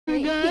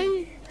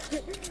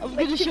I'm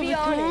Like, gonna to show be it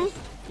to him. honest.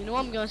 You know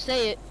what? I'm gonna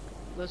say it.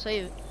 I'm gonna say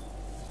it.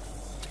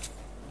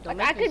 Don't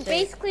Like, make me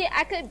say it.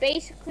 I could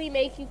basically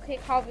make you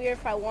kick Javier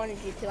if I wanted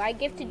you to. I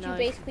gifted No. you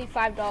basically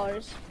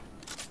 $5.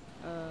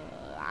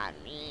 I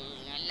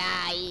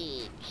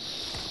mean,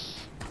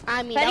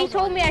 I mean, Penny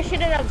told me I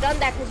shouldn't have done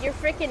that because you're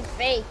freaking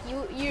fake.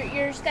 You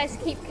guys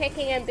keep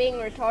kicking and being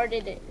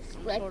retarded. It's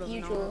like sort of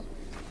usual.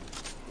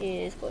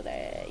 Yes, go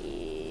there.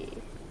 Yeah.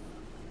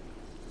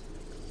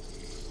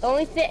 The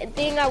only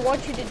thing I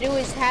want you to do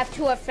is have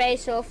 2FA,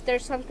 so if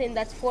there's something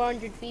that's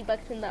 400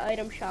 V-Bucks in the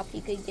item shop, you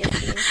could give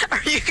me.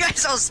 Are you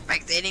guys all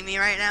spectating me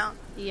right now?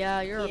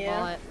 Yeah, you're a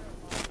bot.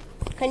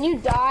 Can you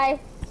die?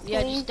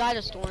 Yeah, please? just die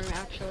to Storm,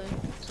 actually,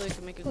 so you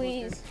can make it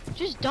Please. quicker.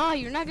 Just die,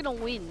 you're not gonna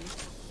win.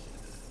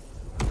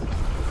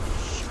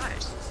 Shush,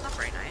 it's not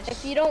very nice.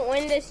 If you don't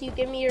win this, you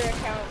give me your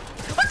account.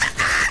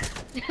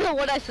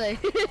 What'd I say?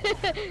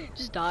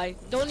 Just die.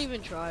 Don't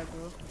even try,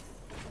 bro.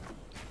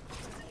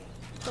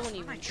 Don't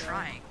even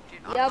trying,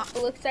 dude. Yup,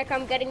 looks like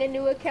I'm getting a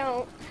new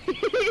account. What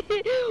is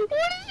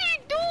he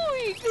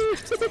doing?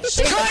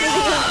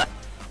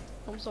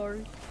 I'm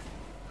sorry.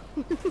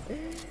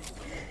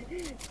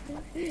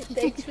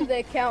 Thanks for the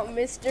account,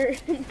 mister.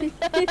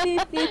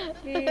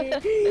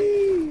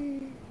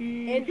 And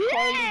Carly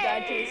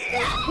died to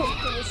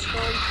the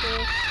storm too.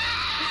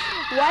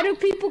 Why do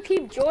people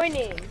keep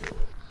joining?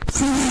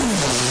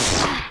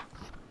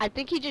 I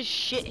think he just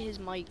shit his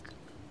mic.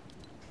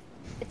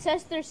 It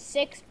says there's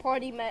 6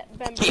 party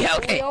members. Yeah,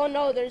 okay. We all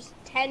know there's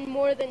 10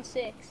 more than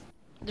 6.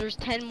 There's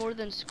 10 more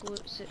than school.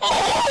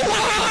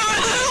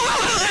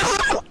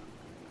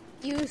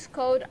 Use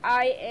code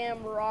I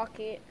am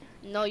Rocket.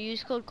 No,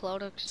 use code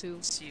CloudX2.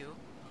 It's you.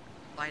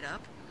 Slide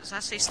up? Does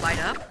that say slide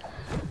up?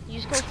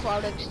 Use code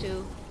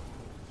CloudX2.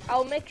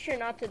 I'll make sure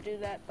not to do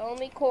that. The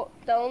only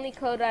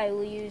code I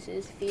will use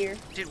is fear.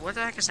 Dude, what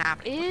the heck is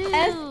happening? Ew,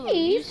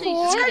 This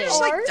This guy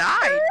just like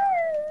died.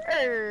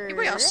 Er,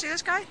 Anybody else see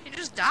this guy? He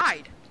just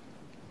died.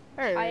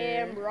 I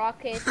am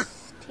Rocket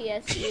He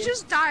TSU.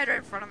 just died right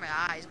in front of my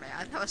eyes,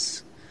 man. That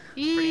was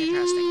pretty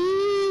interesting.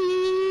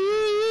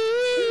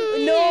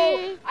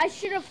 No, I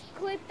should have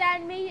clipped that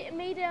and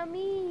made a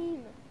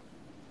meme.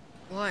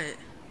 What?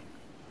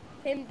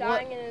 Him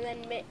dying and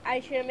then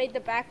I should have made the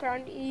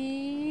background.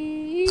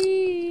 You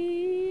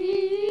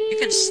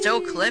can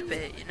still clip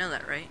it. You know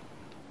that, right?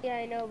 Yeah,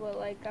 I know, but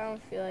like I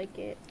don't feel like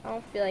it. I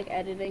don't feel like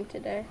editing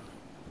today.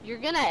 You're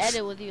gonna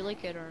edit whether you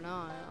like it or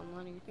not. I'm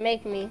letting you.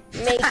 Make me.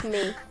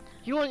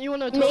 You want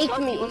a Make toast up?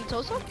 me. You want a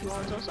toast up? You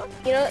want a toast up?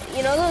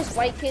 You know those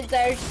white kids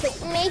that are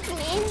just like, make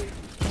me.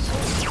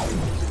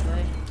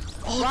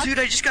 Oh, Rock dude,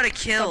 I just got a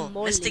kill.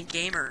 the Mystic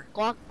Gamer.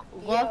 Glock.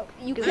 Yo,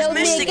 you It was killed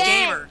me Mystic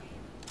again. Gamer.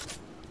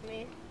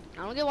 Me. I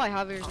don't get why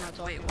Javier's not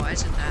talking. Wait, why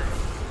is it that?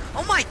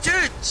 Oh my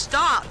dude,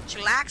 stop!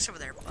 Chillax over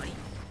there, buddy.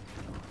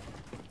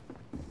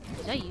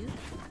 Is that you?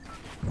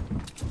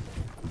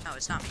 No,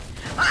 it's not me.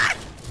 Ah!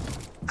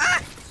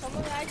 Ah!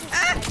 Someone I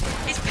just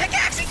He's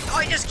pickaxing! Oh,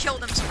 he just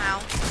killed him somehow.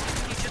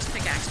 He just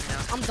pickaxed me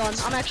though. I'm done.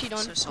 I'm actually done.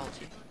 So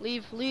salty.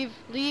 Leave.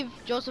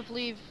 Joseph,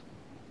 leave.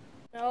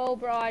 No,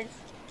 bro.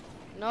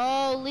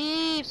 No,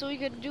 leave so we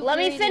could do. Let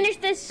me creative. finish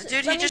this.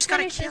 Dude, he just got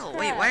a kill.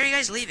 Wait, why are you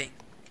guys leaving?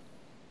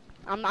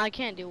 I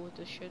can't deal with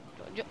this shit.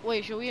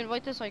 Wait, should we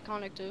invite this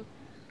iconic too?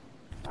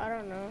 I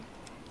don't know.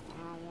 I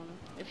don't wanna.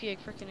 If he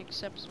freaking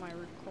accepts my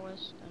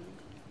request, then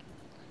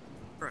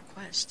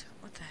Request?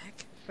 What the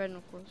heck? friend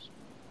request.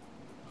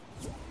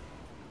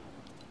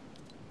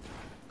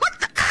 What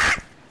the? Ah!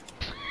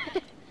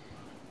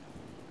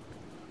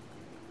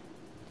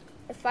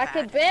 If I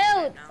could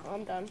Bad. build, No.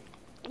 I'm done.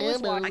 Yeah,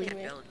 Who's but I watching can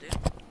me? build,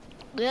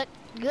 dude.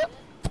 Good.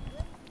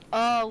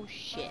 Oh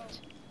shit.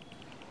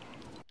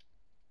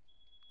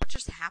 What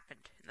just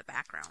happened in the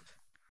background?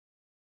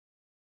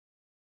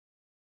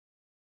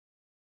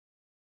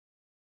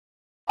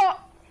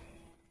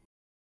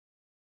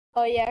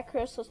 Oh yeah,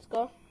 Chris, let's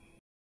go.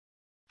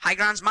 High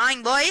ground's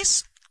mine,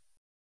 boys!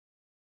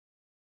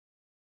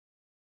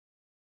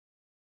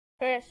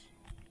 Chris.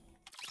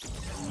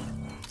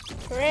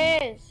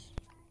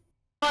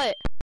 What?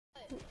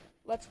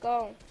 Let's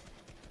go.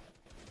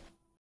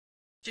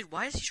 Dude,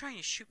 why is he trying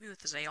to shoot me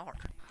with his AR?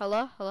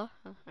 Hello?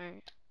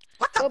 Alright.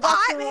 What the Go back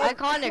fuck, to man?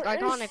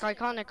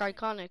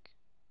 Iconic.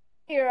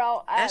 Here,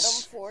 I'll add him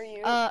Yes. for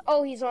you. Uh,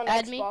 Oh, he's on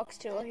add me. Xbox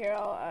too. Here,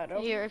 I'll add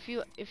him. Here, if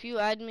you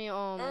add me, you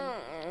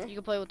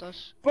can play with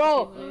us. Bro,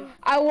 Okay, leave.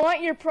 I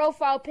want your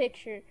profile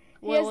picture.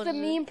 He What has the is it?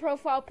 meme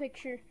profile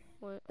picture.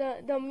 What?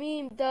 The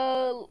meme,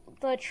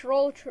 the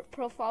troll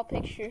profile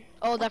picture.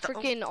 Oh, that the- oh,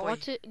 freaking boy.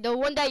 the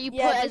one that you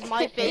Yeah, put as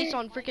my face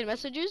on freaking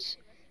messages.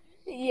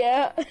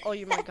 Yeah. Oh,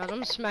 my god,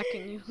 I'm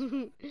smacking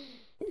you.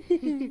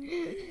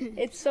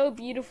 It's so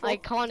beautiful.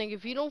 Iconic.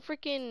 If you don't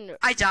freaking,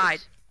 I died.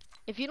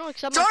 if you don't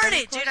accept my Darn friend it,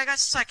 request, dude, I got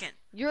second.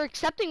 you're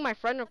accepting my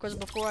friend request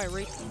before I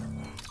rate you.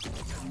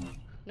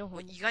 No, Well,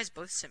 homo. you guys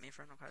both sent me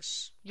friend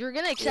requests. You're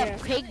gonna accept Yeah.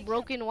 fake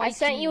broken white. I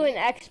sent you tees.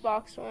 an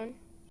Xbox one.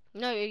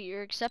 No,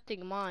 you're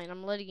accepting mine.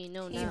 I'm letting you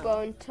know now.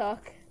 T-bone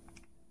tuck.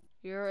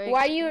 You're.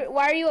 Why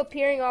are you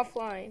appearing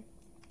offline?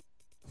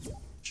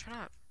 Shut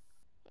up.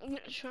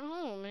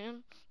 Oh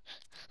man.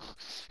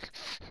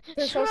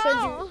 Chris, I'll send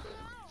you.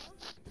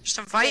 Just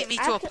invite me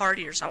to a after-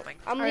 party or something.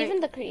 I'm Alright.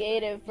 leaving the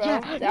creative, bro. Yeah.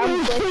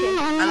 I'm glitching.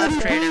 I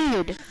love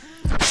creative.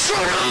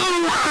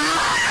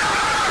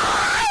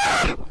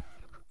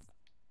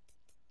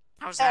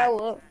 How's that?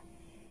 Oh,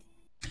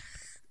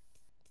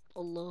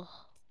 Allah.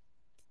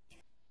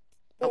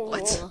 A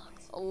what?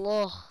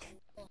 Allah. Allah.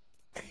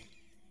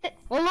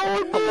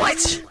 A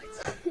what?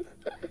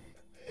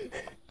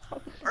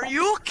 Are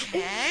you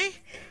okay?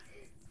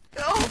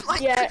 Oh my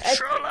Yeah,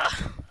 controller.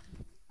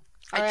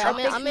 Alright, dropped I'm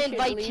you gonna should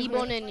invite leave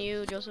T-Bone me. and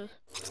you, Joseph.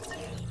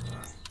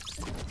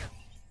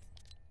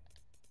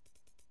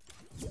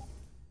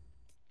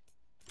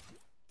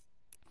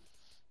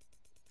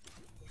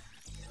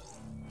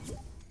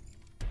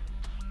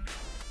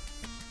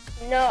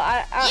 no,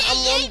 I'm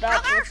warmed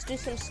up. brother. Let's do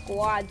some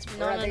squads,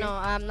 brother. No,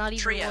 I'm not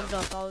even Trio. warmed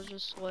up. I was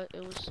just sweat.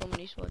 It was so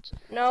many sweats.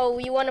 No,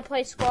 we want to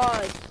play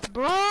squads.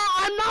 Bro,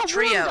 I'm not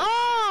Trio. warmed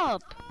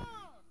up.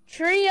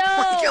 Trio.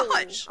 Oh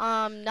my gosh.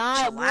 I'm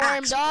not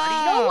Relax, warmed up.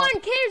 buddy. No one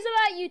cares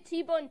about you,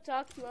 T-Bone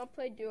Tuck. You want to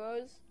play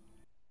duos?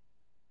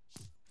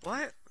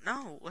 What?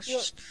 No, let's You-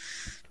 just...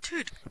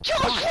 Dude, Just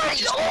come on, wake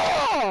just- up.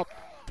 oh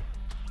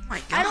my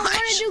gosh. I don't want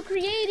to do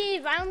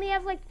creative. I only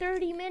have like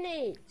 30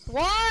 minutes.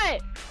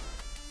 What?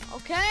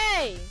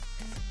 Okay.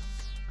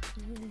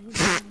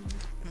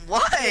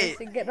 What?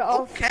 To get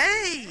off.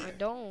 Okay. I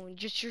don't.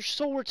 Just you're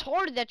so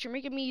retarded that you're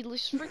making me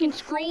freaking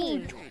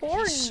scream.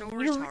 He's so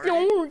You're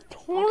retarded.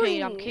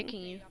 Okay, I'm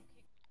kicking you.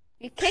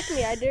 You kick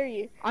me, I dare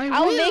you. I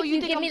I'll will. make You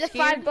you think give I'm me the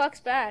scared?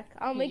 $5 back.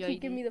 I'll make Yeah, you you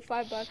give do. me the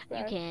 $5 You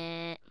back.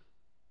 can't.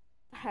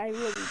 I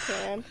really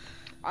can.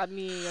 I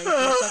mean, you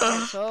can suck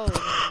my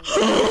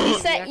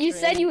toe. You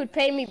said you would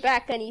pay me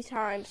back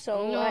anytime,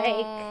 so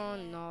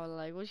No,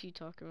 like what's he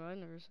talking about? I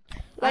never.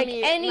 Like, I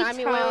mean, anytime.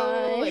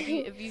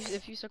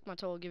 if you suck my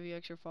toe, I'll give you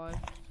extra 5.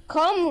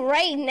 come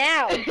right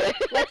now.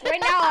 Like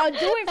right now, I'll do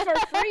it for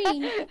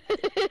free.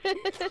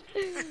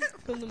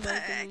 Come to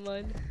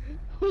mind.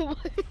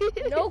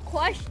 No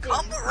question.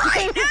 Come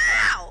right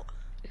now.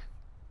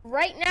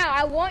 Right now,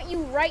 I want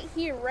you right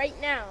here, right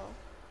now.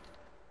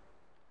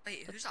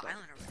 Wait, who's the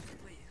island are we?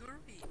 Wait, who are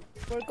we?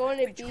 We're going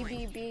to Wait, join.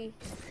 BBB.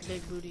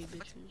 Big booty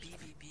What's bitches.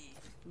 BBB?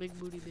 Big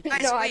booty bitches.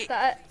 Guys, No, I wait.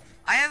 thought.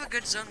 I have a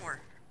good zone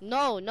war.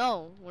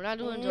 No, we're not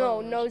doing No,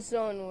 zone no wars.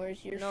 zone wars.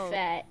 You're No.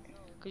 fat.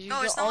 'Cause you No,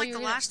 go- it's not all like you're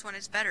the gonna- last one.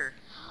 It's better.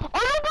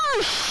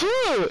 Oh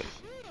shit!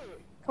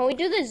 Can we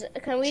do this?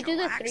 Can we do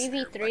the Chillax there,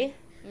 3v3?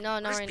 No,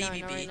 not Where's right now, not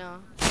BBB? right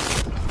now.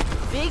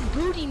 Big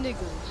booty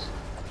niggas.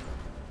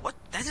 What?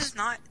 That does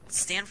not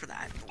stand for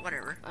that. But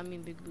whatever. I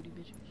mean big booty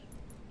bitches.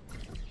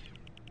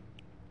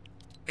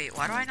 Wait,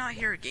 why do I not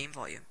hear game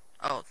volume?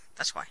 Oh,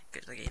 that's why.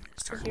 Good, the game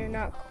is Cause started. you're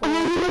not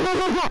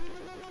cool.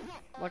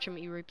 Watch him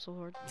E-rape so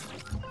hard.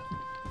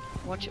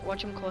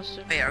 Watch him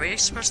cluster. Wait, are we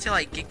supposed to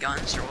like get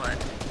guns or what?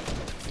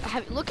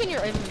 Look in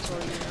your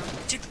inventory, you know.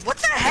 Dude, what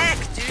the heck,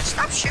 dude?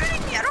 Stop shooting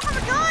me! I don't have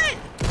a gun!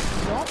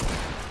 Yup.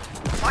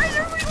 Why is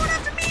everybody going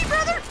after me,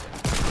 brother?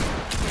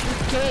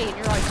 You're gay and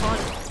you're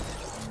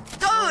iconic.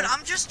 Dude,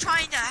 I'm just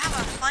trying to have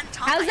a fun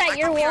time. How's that like,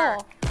 your I'm here.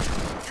 wall?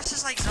 This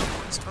is like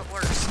Zones, but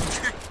worse.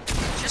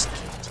 Just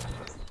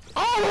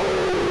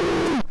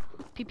Oh!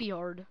 PP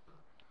hard.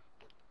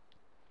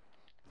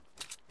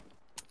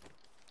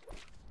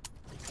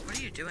 what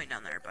are you doing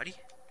down there, buddy?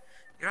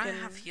 You don't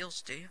have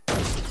heals, do you?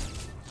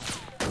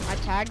 I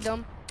tagged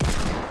him.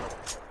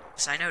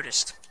 Yes, I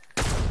noticed.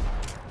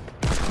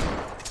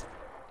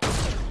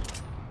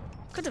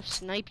 Could have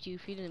sniped you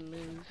if you didn't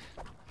move.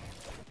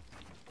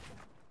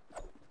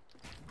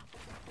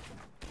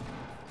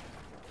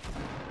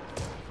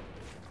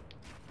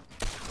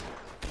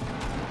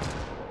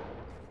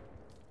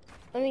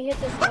 Let me hit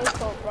this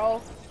local,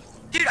 bro.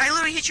 Dude, I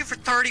literally hit you for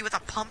 30 with a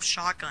pump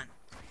shotgun.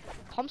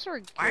 Pumps are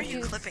Why are you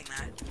you- clipping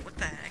that? What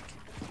the heck?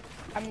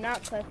 I'm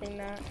not clipping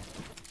that.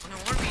 Well,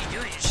 then what are you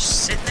doing? You're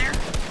just sitting there?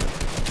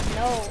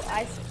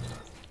 No,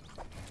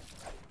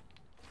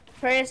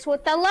 Chris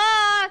with the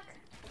lock.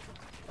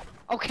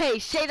 Okay,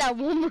 say that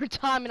one more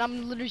time and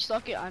I'm literally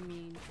sucking. I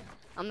mean,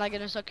 I'm not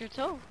gonna suck your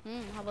toe.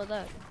 How about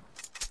that?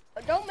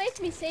 Don't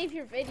make me save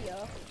your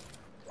video.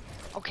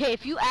 Okay,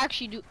 if you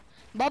actually do,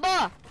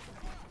 Bubba.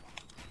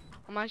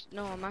 I'm actually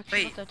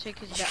Wait, about to take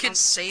his. you can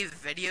save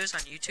videos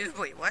on YouTube?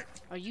 Wait, what?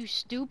 Are you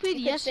stupid?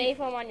 You Yes. can save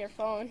them on your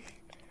phone.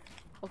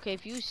 Okay,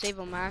 if you save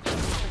them, I actually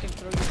freaking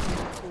throw your phone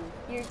in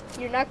the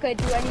pool. You're not gonna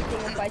do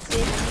anything if I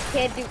save them. You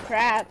can't do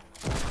crap.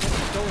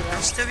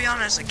 I'll still be on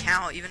his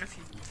account, even if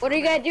you... What are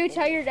you gonna do?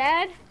 Tell your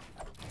dad?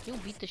 He'll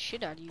beat the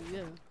shit out of you,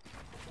 yeah.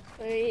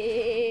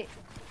 Wait,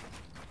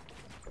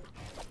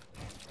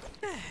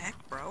 What the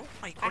heck, bro?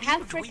 Like, I what are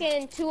have you doing?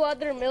 freaking 2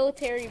 other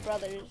military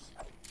brothers.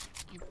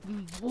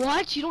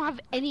 What? You don't have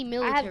any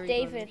military I have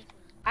David. brothers.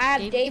 I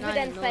have David's David not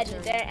in and the Fed,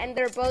 military. and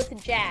they're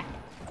both Jack.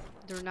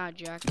 They're not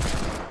Jack.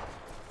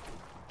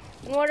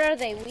 And what are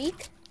they,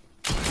 weak?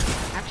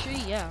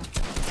 Actually, yeah.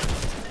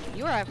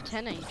 You are at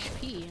 10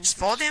 HP. Just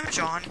fall damage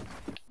on.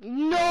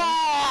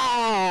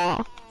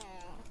 No!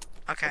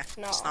 Okay,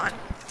 No. it's not.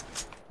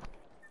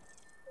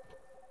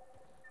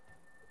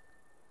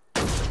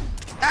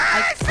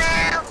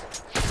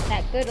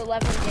 good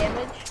 11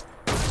 damage.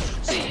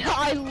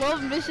 I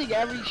love missing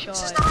every This is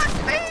shot. not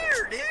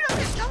fair, dude. I'm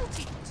just double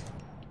teamed.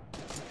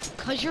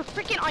 Cause you're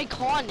freaking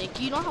iconic.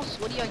 You know how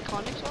sweaty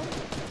iconics are?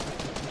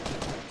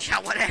 Yeah,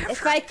 whatever.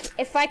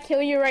 If I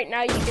kill you right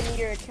now, you give me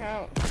your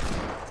account.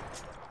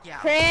 Yeah.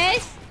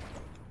 Chris?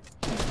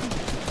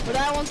 But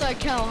I want that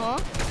count, huh?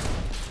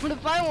 What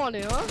if I want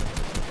it, huh?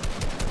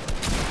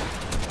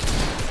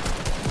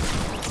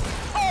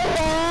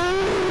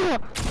 Oh!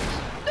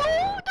 No,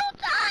 don't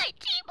die,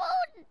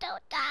 T-Bone!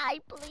 Don't die,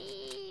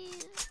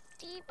 please.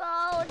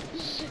 T-Bone.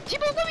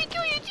 T-Bone, let me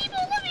kill you!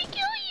 T-Bone, let me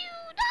kill you!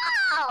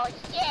 No!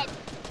 Shit!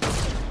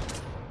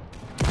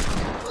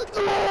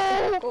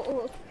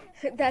 Oh,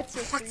 that's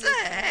just What the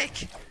heck?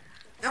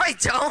 No, I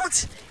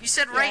don't. You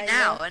said right I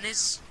now, know. and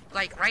it's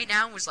like right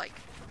now was like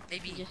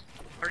maybe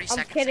 30 I'm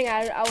seconds. kidding.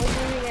 I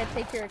wasn't even gonna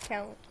take your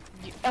account.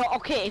 Oh,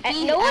 okay, if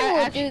he, No one will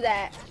actually, do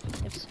that.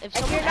 if Like,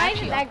 someone you're not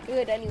actually, even that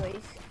good,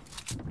 anyways.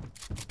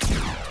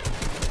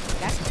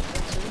 that's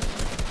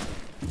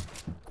offensive.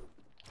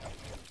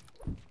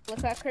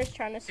 Look at Chris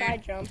trying to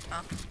side jump.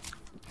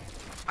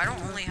 I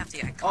don't only have the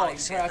Oh, iconic you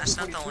skin. said That's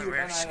not the only 242,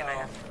 rare then skin I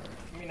have.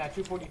 You mean at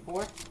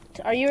 244?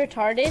 Are you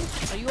retarded?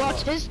 Are you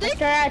autistic?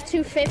 They're at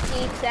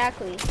 250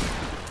 exactly.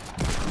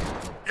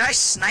 Did I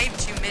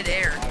sniped you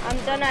midair? I'm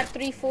done at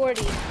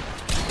 340.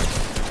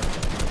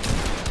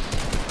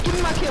 Give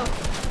me my kill.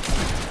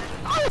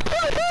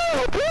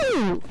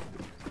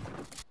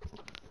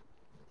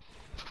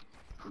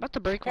 I'm about to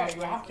break Yeah, my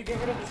you have to get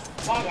rid of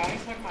this bug. I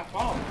ain't checking my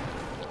phone.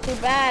 Too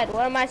bad.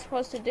 What am I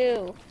supposed to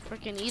do?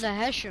 freaking eat a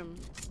Hesham.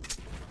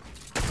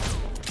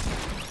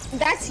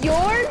 That's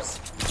yours?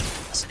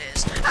 Yes, it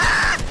is.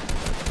 Ah!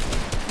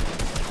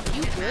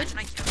 You good? Imagine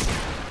I killed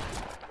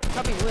you.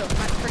 Probably will.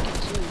 My freaking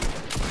too.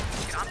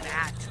 Dude, I'm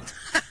bad.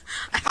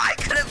 I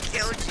could have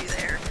killed you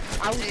there.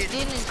 I was Dude,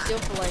 standing still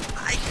for like.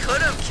 I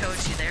could have killed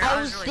you there. I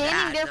was really standing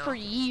bad, there though. for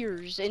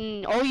years,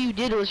 and all you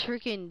did was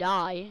freaking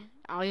die.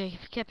 I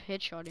kept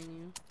headshotting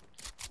you.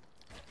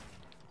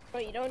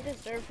 Bro, you don't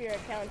deserve your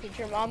account. Did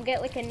your mom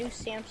get like a new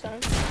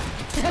Samsung?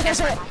 Yes,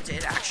 my mom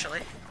did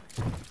actually.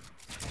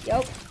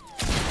 Yup.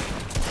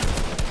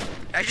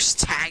 I just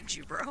tagged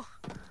you, bro.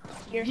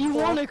 You're You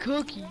cool. want a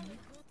cookie?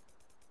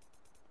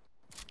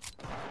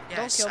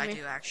 Yes, kill I me.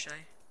 do actually.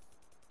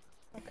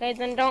 Okay,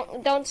 then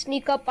don't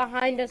sneak up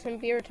behind us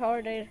and be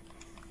retarded.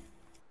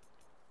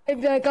 I'd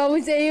be like, I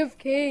was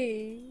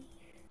AFK.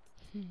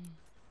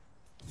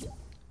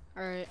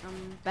 Alright,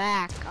 I'm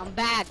back. I'm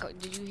back.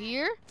 Did you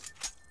hear?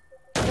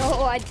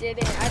 No, I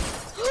didn't.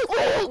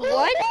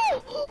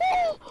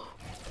 What?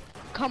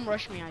 Come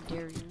rush me, I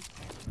dare you.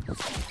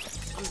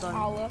 I'm done.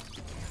 Holla.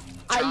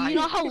 You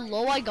know how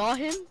low I got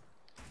him?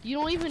 You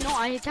don't even know.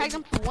 I tagged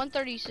him for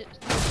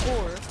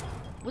 134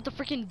 with a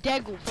freaking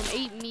Deggle from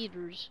 8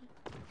 meters.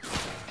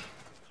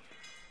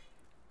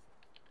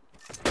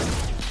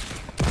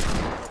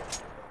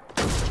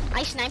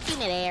 I sniped you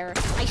midair.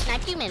 I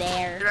sniped you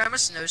midair. Dude, I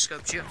almost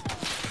no-scoped you.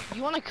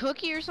 You want a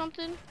cookie or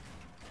something?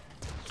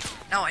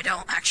 No, I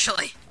don't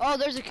actually. Oh,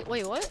 there's a.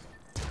 Wait, what?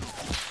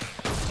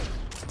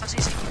 That's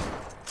easy.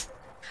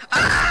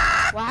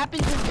 Ah! What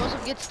happens when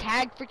Joseph gets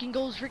tagged? Freaking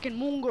goes freaking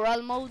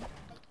Mongrel mode.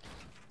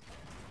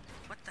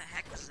 What the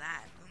heck was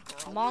that?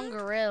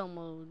 Mongrel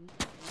mode.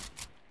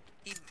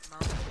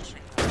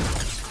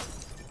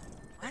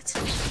 What? What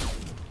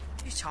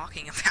are you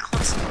talking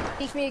about?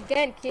 Teach me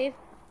again, kid.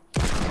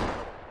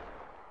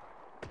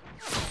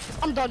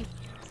 I'm done.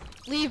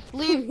 Leave,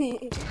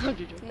 leave. How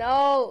did you?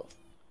 No.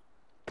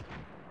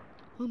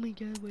 Oh my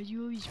god, why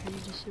you always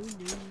rage so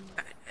new?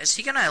 Is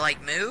he gonna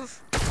like move?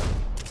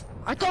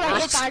 I thought I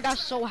hit that. I got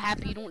so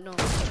happy. You don't know.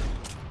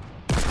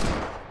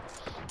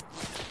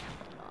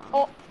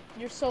 Oh,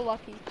 you're so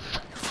lucky.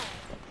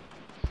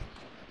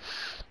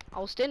 I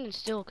was standing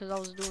still because I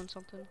was doing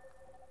something.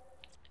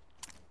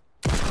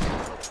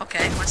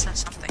 Okay, what's that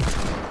something?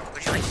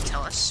 Would you like to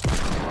tell us?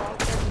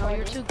 No,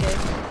 you're too gay.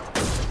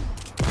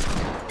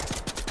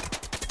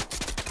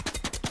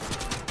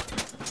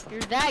 You're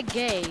that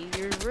gay.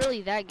 You're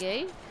really that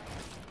gay?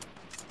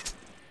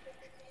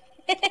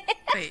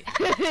 Wait,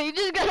 You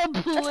just got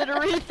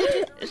obliterated.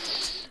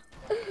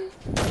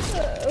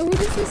 Who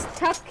does this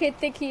tough kid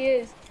think he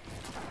is?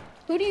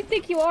 Who do you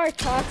think you are,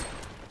 Tuck?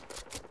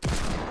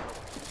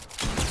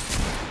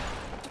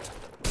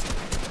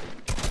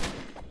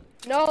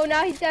 No,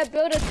 now he's gotta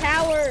build a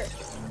tower.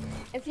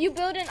 If you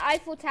build an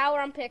Eiffel Tower,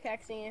 I'm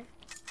pickaxing you.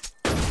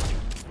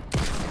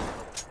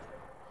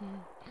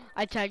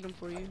 I tagged him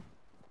for you.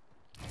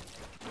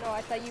 No,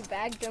 I thought you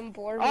bagged him,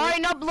 bored.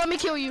 Alright, no, let me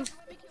kill you.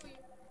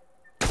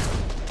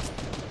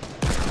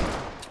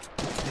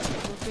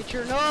 Look at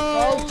your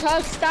Oh, nose.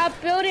 Tuck, stop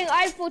building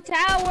Eiffel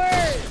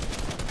Towers!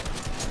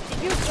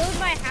 Did you build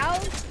my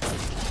house?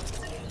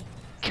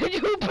 Can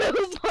you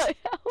build my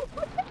house?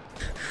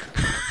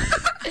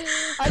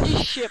 I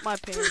just shit my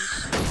pants.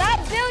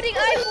 Stop building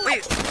Eiffel.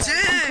 wait,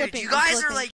 dude, clipping, you I'm guys are clipping. like